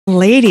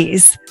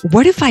Ladies,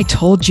 what if I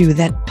told you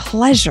that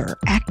pleasure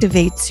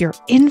activates your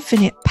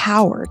infinite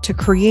power to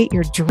create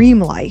your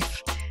dream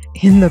life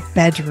in the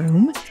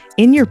bedroom,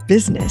 in your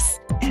business,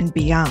 and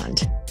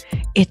beyond?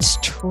 It's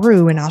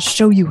true, and I'll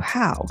show you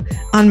how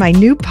on my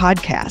new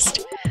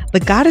podcast, The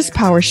Goddess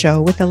Power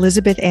Show with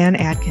Elizabeth Ann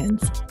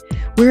Atkins.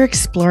 We're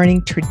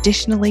exploring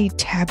traditionally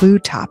taboo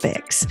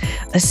topics,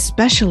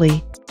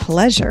 especially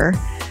pleasure,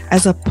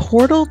 as a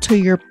portal to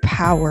your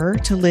power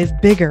to live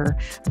bigger,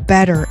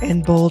 better,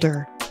 and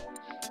bolder.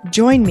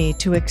 Join me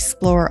to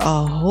explore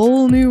a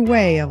whole new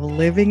way of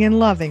living and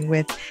loving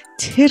with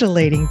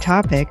titillating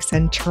topics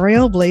and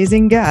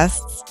trailblazing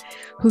guests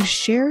who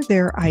share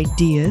their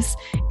ideas,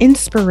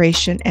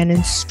 inspiration, and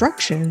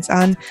instructions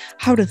on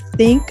how to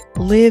think,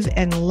 live,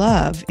 and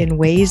love in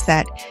ways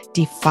that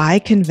defy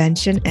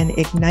convention and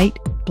ignite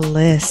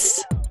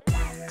bliss.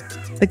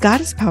 The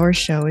Goddess Power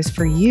Show is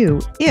for you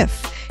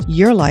if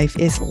your life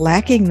is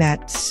lacking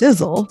that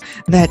sizzle,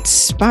 that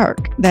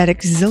spark, that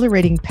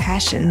exhilarating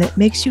passion that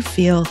makes you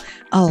feel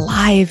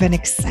alive and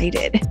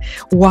excited,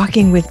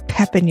 walking with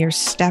pep in your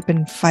step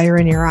and fire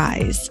in your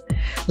eyes.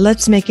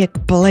 Let's make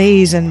it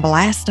blaze and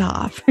blast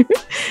off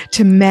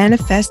to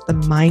manifest the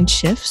mind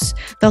shifts,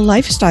 the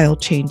lifestyle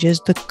changes,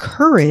 the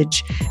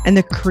courage, and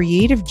the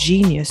creative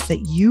genius that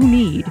you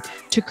need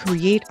to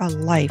create a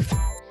life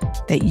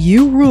that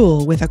you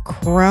rule with a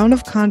crown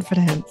of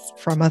confidence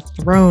from a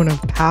throne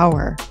of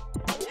power.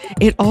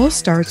 It all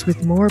starts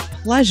with more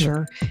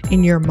pleasure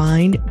in your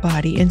mind,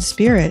 body, and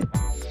spirit.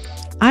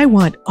 I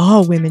want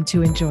all women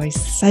to enjoy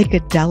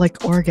psychedelic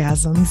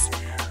orgasms,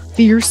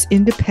 fierce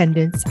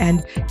independence,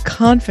 and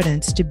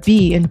confidence to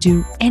be and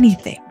do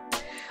anything.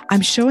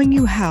 I'm showing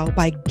you how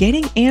by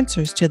getting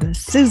answers to the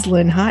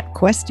sizzling hot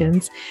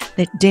questions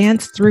that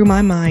dance through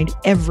my mind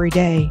every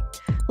day.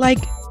 Like,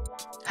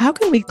 how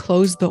can we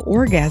close the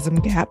orgasm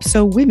gap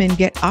so women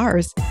get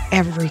ours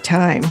every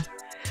time?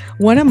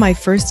 One of my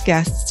first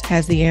guests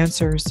has the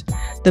answers.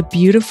 The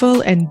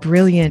beautiful and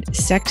brilliant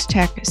sex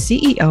tech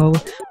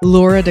CEO,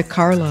 Laura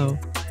DiCarlo.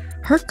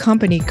 Her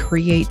company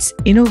creates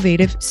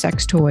innovative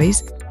sex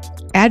toys,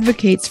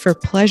 advocates for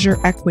pleasure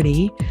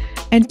equity,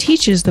 and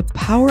teaches the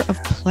power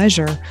of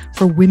pleasure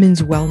for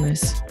women's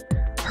wellness.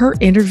 Her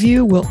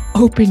interview will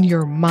open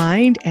your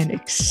mind and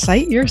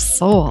excite your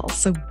soul,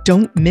 so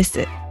don't miss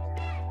it.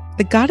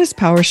 The Goddess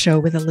Power Show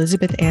with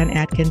Elizabeth Ann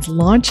Atkins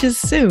launches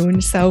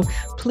soon, so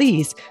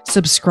please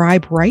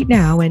subscribe right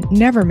now and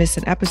never miss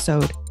an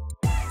episode.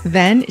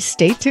 Then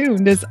stay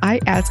tuned as I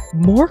ask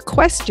more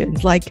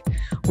questions like,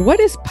 what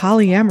is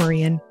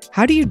polyamory and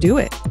how do you do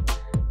it?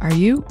 Are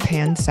you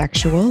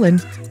pansexual and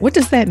what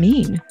does that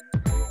mean?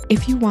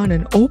 If you want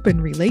an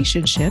open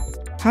relationship,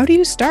 how do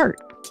you start?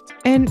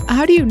 And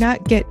how do you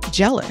not get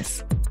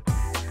jealous?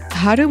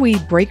 How do we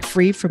break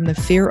free from the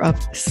fear of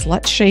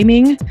slut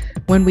shaming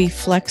when we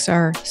flex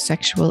our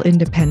sexual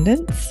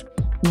independence?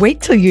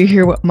 Wait till you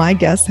hear what my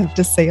guests have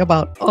to say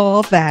about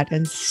all that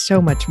and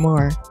so much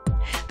more.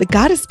 The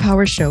Goddess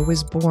Power Show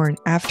was born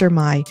after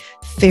my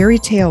fairy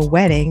tale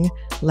wedding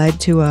led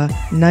to a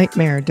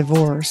nightmare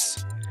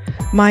divorce.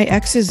 My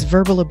ex's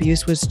verbal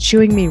abuse was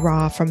chewing me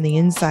raw from the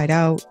inside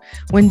out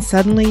when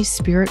suddenly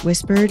Spirit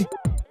whispered,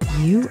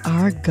 "You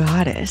are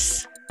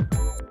goddess."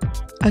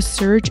 A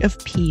surge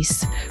of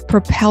peace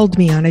propelled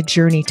me on a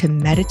journey to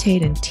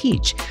meditate and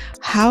teach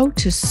how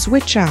to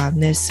switch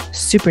on this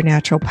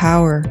supernatural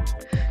power.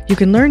 You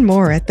can learn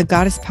more at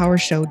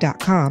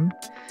thegoddesspowershow.com.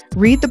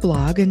 Read the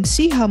blog and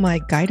see how my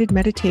guided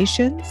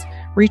meditations,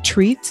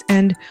 retreats,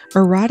 and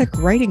erotic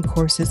writing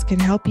courses can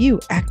help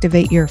you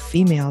activate your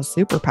female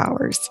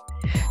superpowers.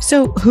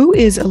 So, who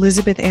is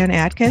Elizabeth Ann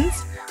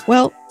Atkins?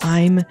 Well,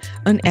 I'm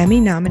an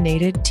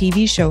Emmy-nominated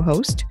TV show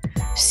host,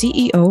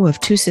 CEO of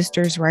Two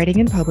Sisters Writing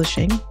and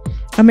Publishing,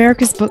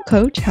 America's book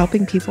coach,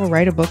 helping people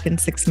write a book in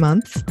 6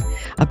 months,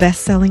 a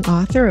best-selling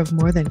author of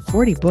more than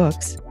 40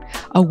 books,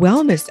 a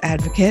wellness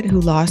advocate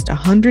who lost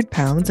 100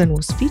 pounds and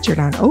was featured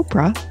on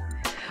Oprah,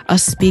 a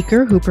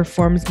speaker who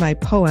performs my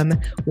poem,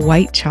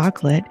 White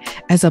Chocolate,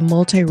 as a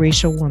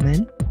multiracial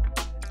woman,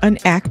 an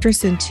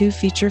actress in 2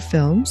 feature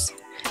films,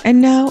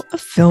 and now a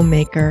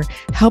filmmaker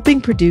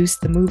helping produce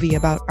the movie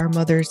about our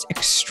mother's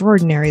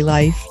extraordinary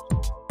life.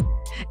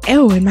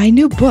 Oh, and my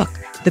new book,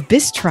 The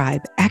Bis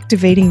Tribe,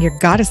 Activating Your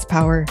Goddess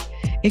Power,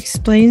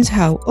 explains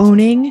how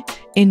owning,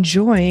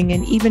 enjoying,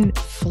 and even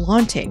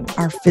flaunting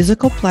our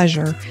physical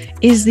pleasure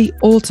is the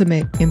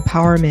ultimate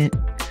empowerment.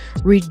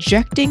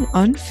 Rejecting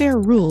unfair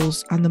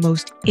rules on the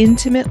most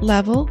intimate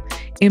level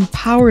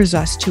empowers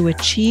us to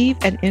achieve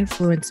and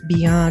influence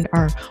beyond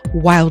our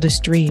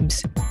wildest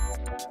dreams.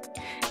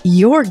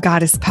 Your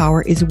goddess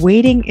power is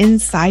waiting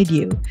inside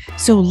you,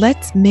 so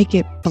let's make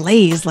it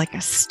blaze like a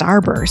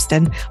starburst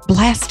and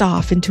blast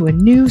off into a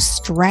new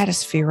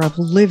stratosphere of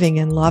living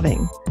and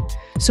loving.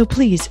 So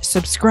please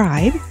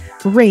subscribe,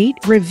 rate,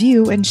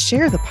 review, and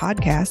share the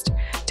podcast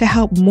to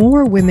help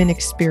more women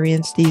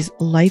experience these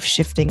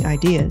life-shifting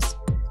ideas.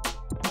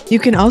 You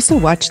can also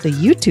watch the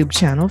YouTube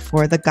channel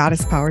for The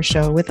Goddess Power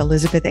Show with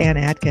Elizabeth Ann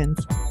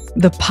Atkins,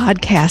 the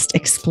podcast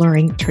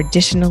exploring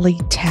traditionally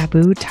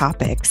taboo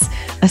topics,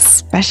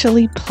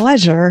 especially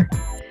pleasure,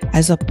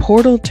 as a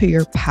portal to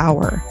your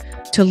power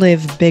to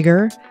live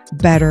bigger,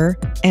 better,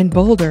 and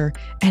bolder,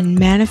 and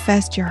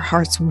manifest your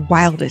heart's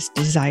wildest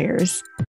desires.